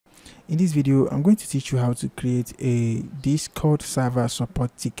In this video, I'm going to teach you how to create a Discord server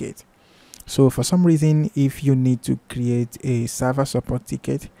support ticket. So for some reason, if you need to create a server support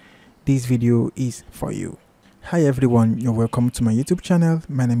ticket, this video is for you. Hi everyone, you're welcome to my YouTube channel.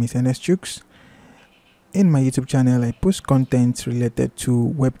 My name is Ernest Chooks. In my YouTube channel, I post content related to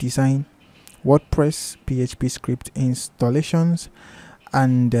web design, WordPress, PHP script installations,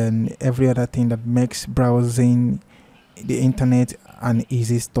 and then every other thing that makes browsing the internet an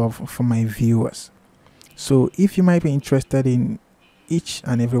easy stuff for my viewers. So if you might be interested in each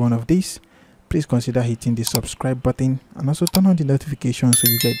and every one of these, please consider hitting the subscribe button and also turn on the notification so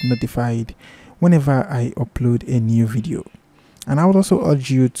you get notified whenever I upload a new video. And I would also urge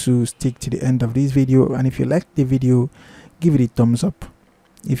you to stick to the end of this video, and if you like the video, give it a thumbs up.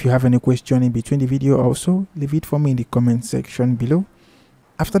 If you have any question in between the video, also leave it for me in the comment section below.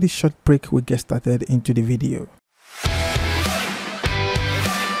 After this short break, we get started into the video.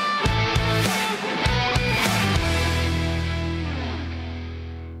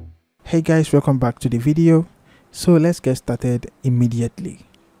 Hey guys, welcome back to the video. So let's get started immediately.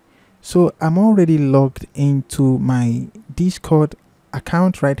 So I'm already logged into my Discord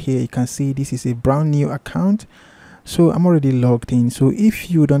account right here. You can see this is a brand new account. So I'm already logged in. So if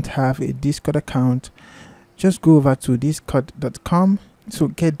you don't have a Discord account, just go over to discord.com. So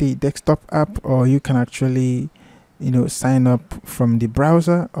get the desktop app, or you can actually sign up from the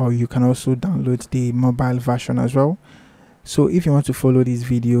browser, or you can also download the mobile version as well. So if you want to follow this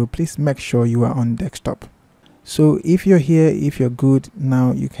video, please make sure you are on desktop. So if you're here, if you're good,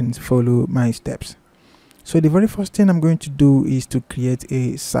 now you can follow my steps. So the very first thing I'm going to do is to create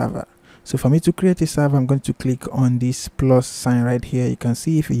a server. So for me to create a server, I'm going to click on this plus sign right here. You can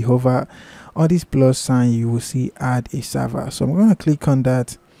see if you hover on this plus sign, you will see add a server. So I'm going to click on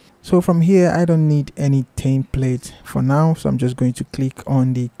that. So from here, I don't need any template for now. So I'm just going to click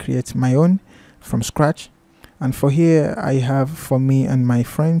on the create my own from scratch. And for here, I have for me and my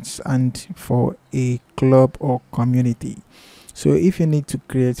friends and for a club or community. So if you need to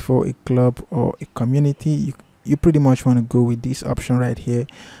create for a club or a community, you pretty much want to go with this option right here.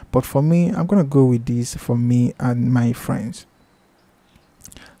 But for me, I'm going to go with this for me and my friends.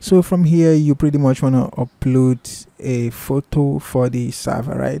 So from here, you pretty much want to upload a photo for the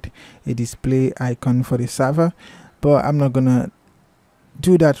server, right? A display icon for the server. But I'm not going to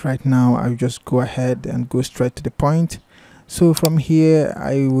do that right now. I'll just go ahead and go straight to the point. So from here,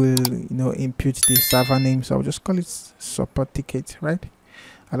 I will input the server name. So I'll just call it support ticket, right?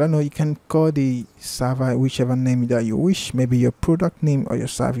 I don't know, you can call the server whichever name that you wish, maybe your product name or your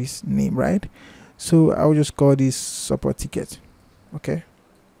service name, right? So I'll just call this support ticket. Okay,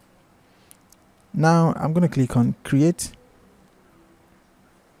 now I'm going to click on create.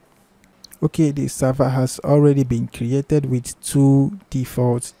 Okay, the server has already been created with two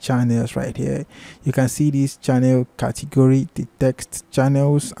default channels right here. You can see this channel category, the text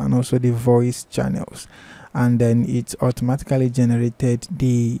channels and also the voice channels. And then it automatically generated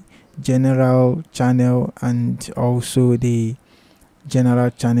the general channel and also the general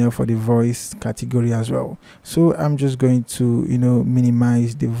channel for the voice category as well. So I'm just going to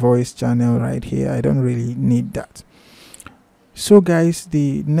minimize the voice channel right here. I don't really need that. So guys,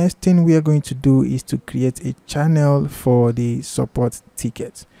 the next thing we are going to do is to create a channel for the support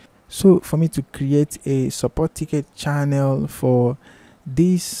ticket. So for me to create a support ticket channel for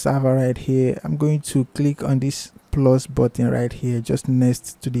this server right here, I'm going to click on this plus button right here just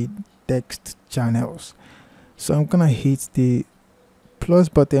next to the text channels. So I'm gonna hit the plus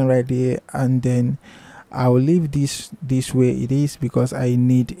button right here, and then I'll leave this way it is because I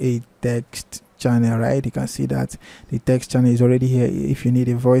need a text channel, right? You can see that the text channel is already here. If you need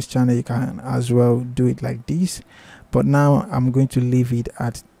a voice channel, you can as well do it like this, but now I'm going to leave it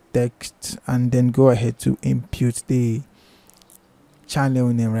at text and then go ahead to input the channel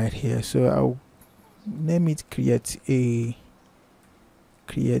name right here. So I'll name it create a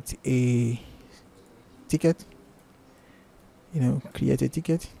ticket, create a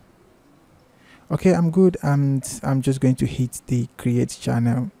ticket. Okay, I'm good, and I'm just going to hit the create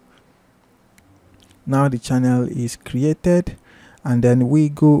channel. Now the channel is created, and then we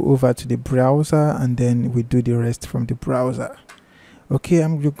go over to the browser and then we do the rest from the browser. Okay,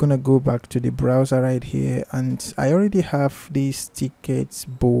 I'm just gonna go back to the browser right here, and I already have this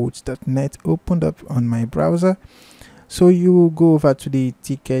ticketsboat.net opened up on my browser. So you go over to the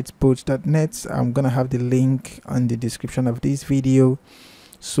ticketsboat.net. I'm gonna have the link on the description of this video.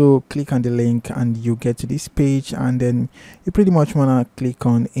 So click on the link and you get to this page, and then you pretty much want to click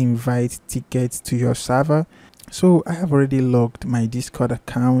on invite tickets to your server. So I have already logged my Discord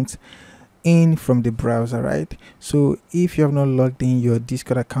account in from the browser, right? So if you have not logged in your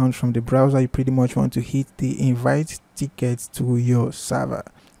Discord account from the browser, you pretty much want to hit the invite ticket to your server.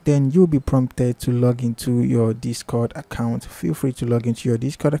 Then you'll be prompted to log into your Discord account. Feel free to log into your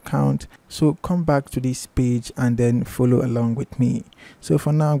Discord account. So come back to this page and then follow along with me. So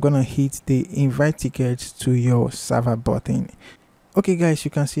for now, I'm gonna hit the invite tickets to your server button. Okay guys,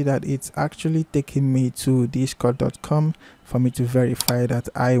 you can see that it's actually taking me to discord.com for me to verify that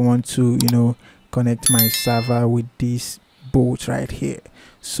I want to, connect my server with this bot right here.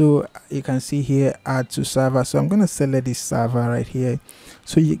 So you can see here, add to server. So I'm going to select this server right here.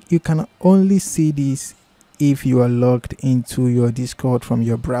 So you can only see this if you are logged into your Discord from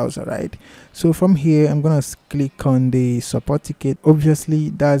your browser, right? So from here, I'm going to click on the support ticket. Obviously,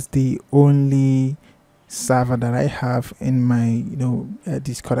 that's the only server that I have in my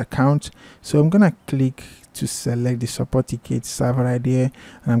Discord account. So I'm gonna click to select the support ticket server right there,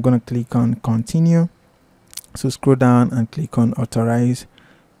 and I'm gonna click on continue. So scroll down and click on authorize.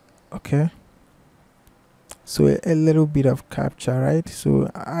 Okay, so a little bit of captcha, right? So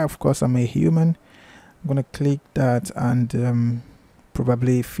of course I'm a human. I'm gonna click that and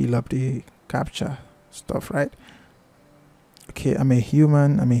probably fill up the captcha stuff, right? Okay, I'm a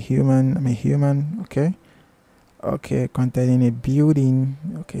human. Okay, containing a building.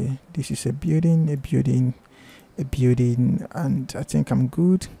 Okay, this is a building, and I think I'm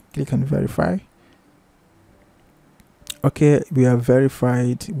good. Click on verify. Okay, we are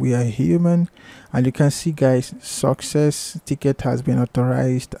verified, we are human, and you can see guys, success ticket has been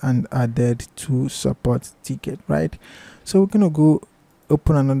authorized and added to support ticket, right? So we're gonna go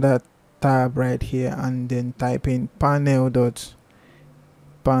open another tab right here and then type in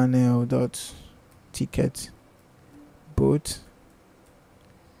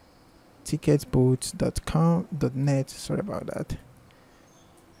ticketbot.net, sorry about that,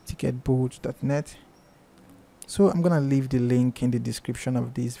 ticketbot.net. So I'm gonna leave the link in the description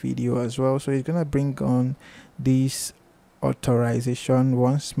of this video as well. So it's gonna bring on this authorization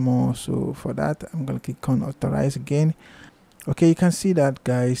once more. So for that, I'm gonna click on authorize again. Okay, you can see that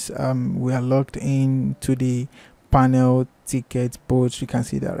guys, we are logged in to the panel ticket bot. You can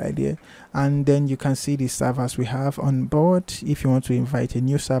see that right there, and then you can see the servers we have on board. If you want to invite a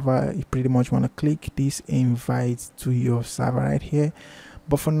new server, you pretty much want to click this invite to your server right here.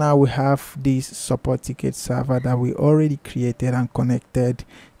 But for now, we have this support ticket server that we already created and connected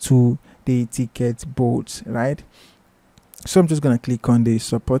to the ticket bot, right? So I'm just gonna click on the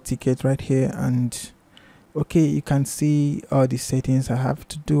support ticket right here, and okay, you can see all the settings I have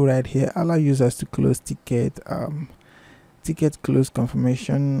to do right here. Allow users to close ticket, ticket close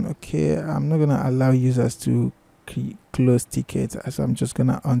confirmation. Okay, I'm not gonna allow users to close tickets, as I'm just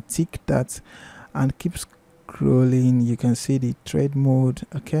gonna untick that and keep scrolling. You can see the trade mode.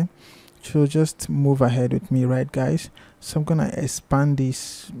 Okay, so just move ahead with me, right guys? So I'm gonna expand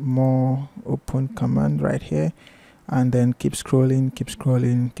this more open command right here, and then keep scrolling.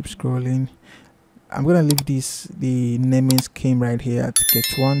 I'm gonna leave the naming scheme right here, ticket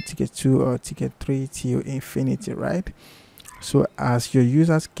 1, ticket 2, or ticket 3 till infinity, right? So as your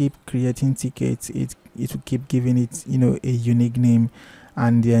users keep creating tickets, it will keep giving it a unique name,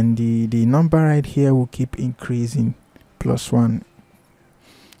 and then the number right here will keep increasing, +1.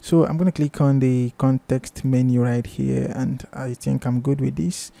 So I'm going to click on the context menu right here, and I think I'm good with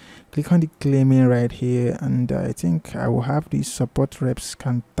this. Click on the claiming right here, and I think I will have the support reps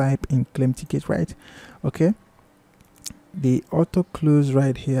can type in claim ticket, right? Okay, the auto close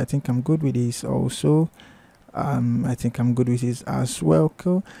right here, I think I'm good with this also. I think I'm good with this as well.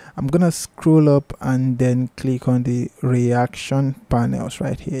 Cool. I'm gonna scroll up and then click on the reaction panels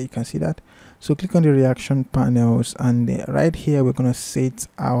right here. You can see that. So click on the reaction panels, and right here we're gonna set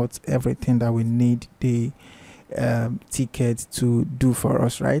out everything that we need the ticket to do for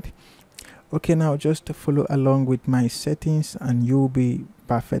us, right? Okay, now just follow along with my settings and you'll be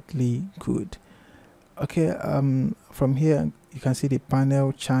perfectly good. Okay, from here you can see the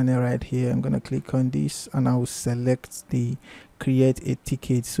panel channel right here. I'm gonna click on this and I will select the create a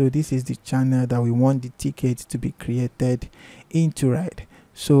ticket. So this is the channel that we want the ticket to be created into, right?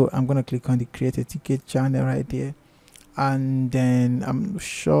 So I'm gonna click on the create a ticket channel right there, and then I'm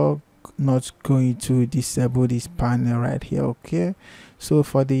sure not going to disable this panel right here. Okay, so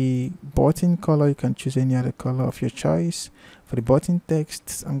for the button color, you can choose any other color of your choice. For the button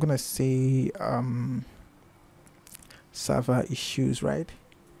text, I'm gonna say server issues, right?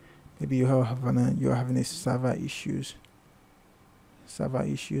 Maybe you're having a server issues.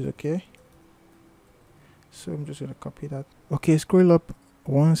 Okay, so I'm just gonna copy that. Okay, scroll up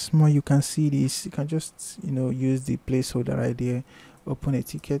once more. You can see this. You can just use the placeholder right there, open a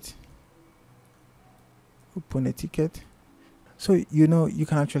ticket. open a ticket. So you know, you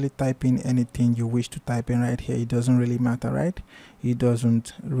can actually type in anything you wish to type in right here. It doesn't really matter, right? It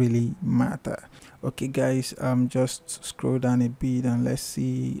doesn't really matter. Okay guys, just scroll down a bit and let's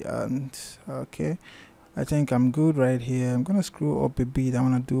see. And okay, I think I'm good right here. I'm gonna scroll up a bit. I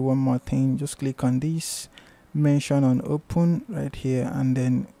want to do one more thing. Just click on this mention on open right here, and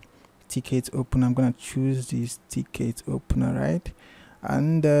then ticket open. I'm gonna choose this ticket opener, right?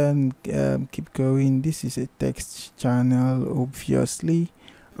 And then keep going. This is a text channel, obviously.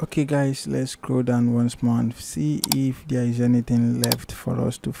 Okay guys, let's scroll down once more and see if there is anything left for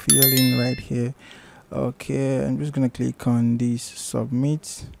us to fill in right here. Okay, I'm just gonna click on this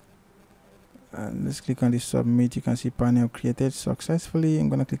submit, and let's click on this submit. You can see panel created successfully. I'm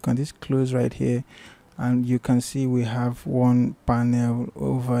gonna click on this close right here, and you can see we have one panel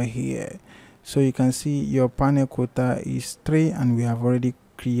over here. So you can see your panel quota is 3, and we have already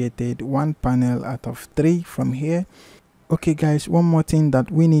created one panel out of 3 from here. Okay guys, one more thing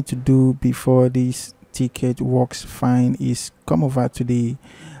that we need to do before this ticket works fine is come over to the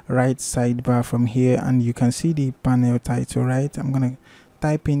right sidebar from here, and you can see the panel title, right? I'm gonna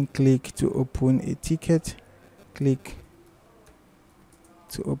type in click to open a ticket. Click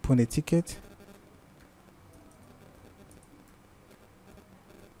to open a ticket.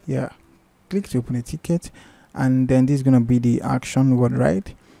 Yeah, click to open a ticket, and then this is gonna be the action word,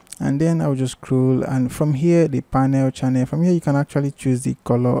 right? And then I'll just scroll, and from here the panel channel, from here you can actually choose the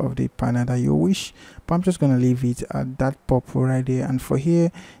color of the panel that you wish, but I'm just gonna leave it at that purple right there. And for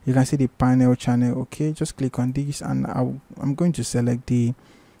here you can see the panel channel. Okay, just click on this, and I'm going to select the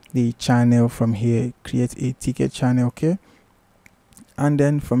channel from here, create a ticket channel. Okay, and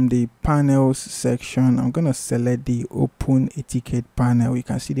then from the panels section I'm gonna select the open a ticket panel. You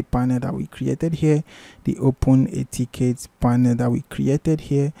can see the panel that we created here, the open a ticket panel that we created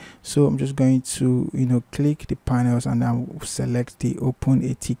here. So I'm just going to, you know, click the panels and I'll select the open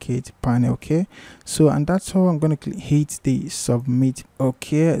a ticket panel. Okay, so and that's how I'm gonna hit the submit.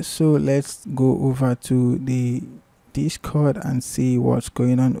 Okay, so let's go over to the Discord and see what's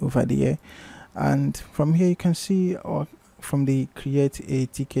going on over there. And from here you can see, or from the create a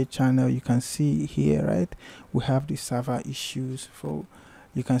ticket channel, you can see here, right, we have the server issues. For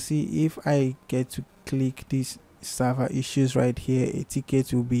you can see if I get to click this server issues right here, a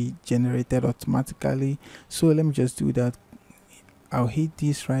ticket will be generated automatically. So let me just do that. I'll hit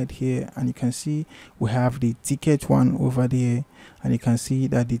this right here, and you can see we have the ticket one over there, and you can see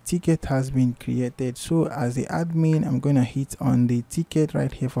that the ticket has been created. So as the admin, I'm going to hit on the ticket right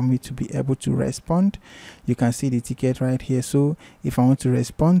here for me to be able to respond. You can see the ticket right here. So if I want to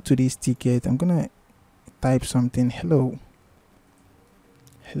respond to this ticket, I'm going to type something. Hello,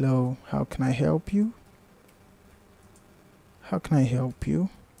 how can I help you? How can I help you?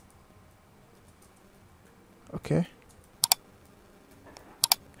 Okay,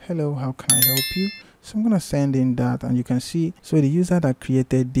 hello, how can I help you? So I'm gonna send in that, and you can see, so the user that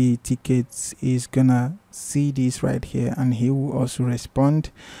created the tickets is gonna see this right here, and he will also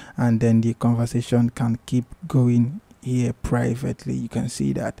respond, and then the conversation can keep going here privately. You can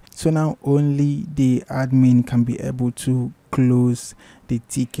see that. So now only the admin can be able to close the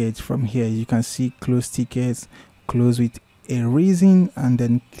tickets from here. You can see close tickets, close with a reason, and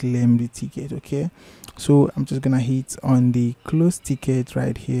then claim the ticket. Okay, so I'm just gonna hit on the close ticket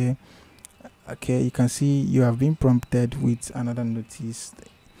right here. Okay, you can see you have been prompted with another notice.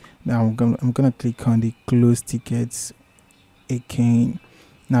 Now I'm gonna click on the close tickets again.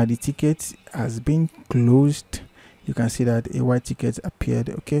 Now the ticket has been closed. You can see that a white ticket appeared.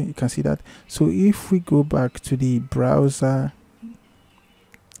 Okay, you can see that. So if we go back to the browser,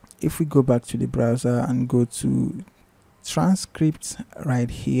 and go to transcripts right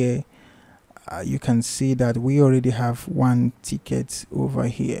here, you can see that we already have one ticket over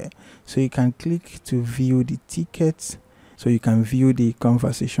here. So you can click to view the tickets, so you can view the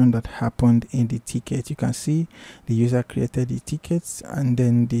conversation that happened in the ticket. You can see the user created the tickets, and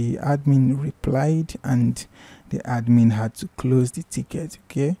then the admin replied, and the admin had to close the ticket.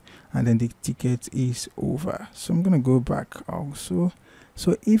 Okay, and then the ticket is over. So I'm gonna go back also.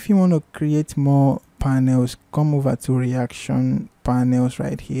 So if you want to create more panels, come over to reaction panels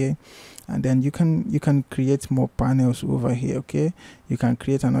right here, and then you can create more panels over here. Okay, you can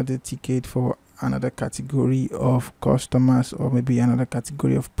create another ticket for another category of customers, or maybe another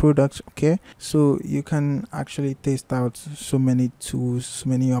category of products. Okay, so you can actually test out so many tools, so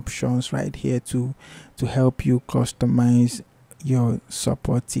many options right here to help you customize your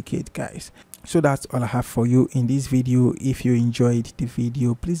support ticket, guys. So that's all I have for you in this video. If you enjoyed the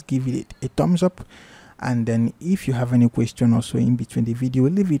video, please give it a thumbs up, and then if you have any question also in between the video,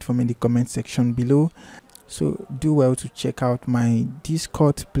 leave it for me in the comment section below. So do well to check out my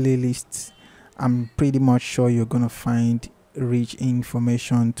Discord playlists. I'm pretty much sure you're gonna find rich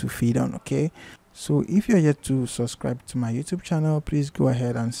information to feed on. Okay, so if you're yet to subscribe to my YouTube channel, please go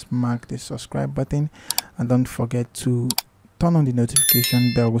ahead and smack the subscribe button, and don't forget to turn on the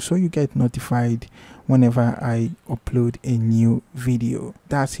notification bell so you get notified whenever I upload a new video.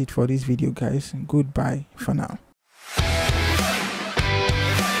 That's it for this video, guys. Goodbye for now.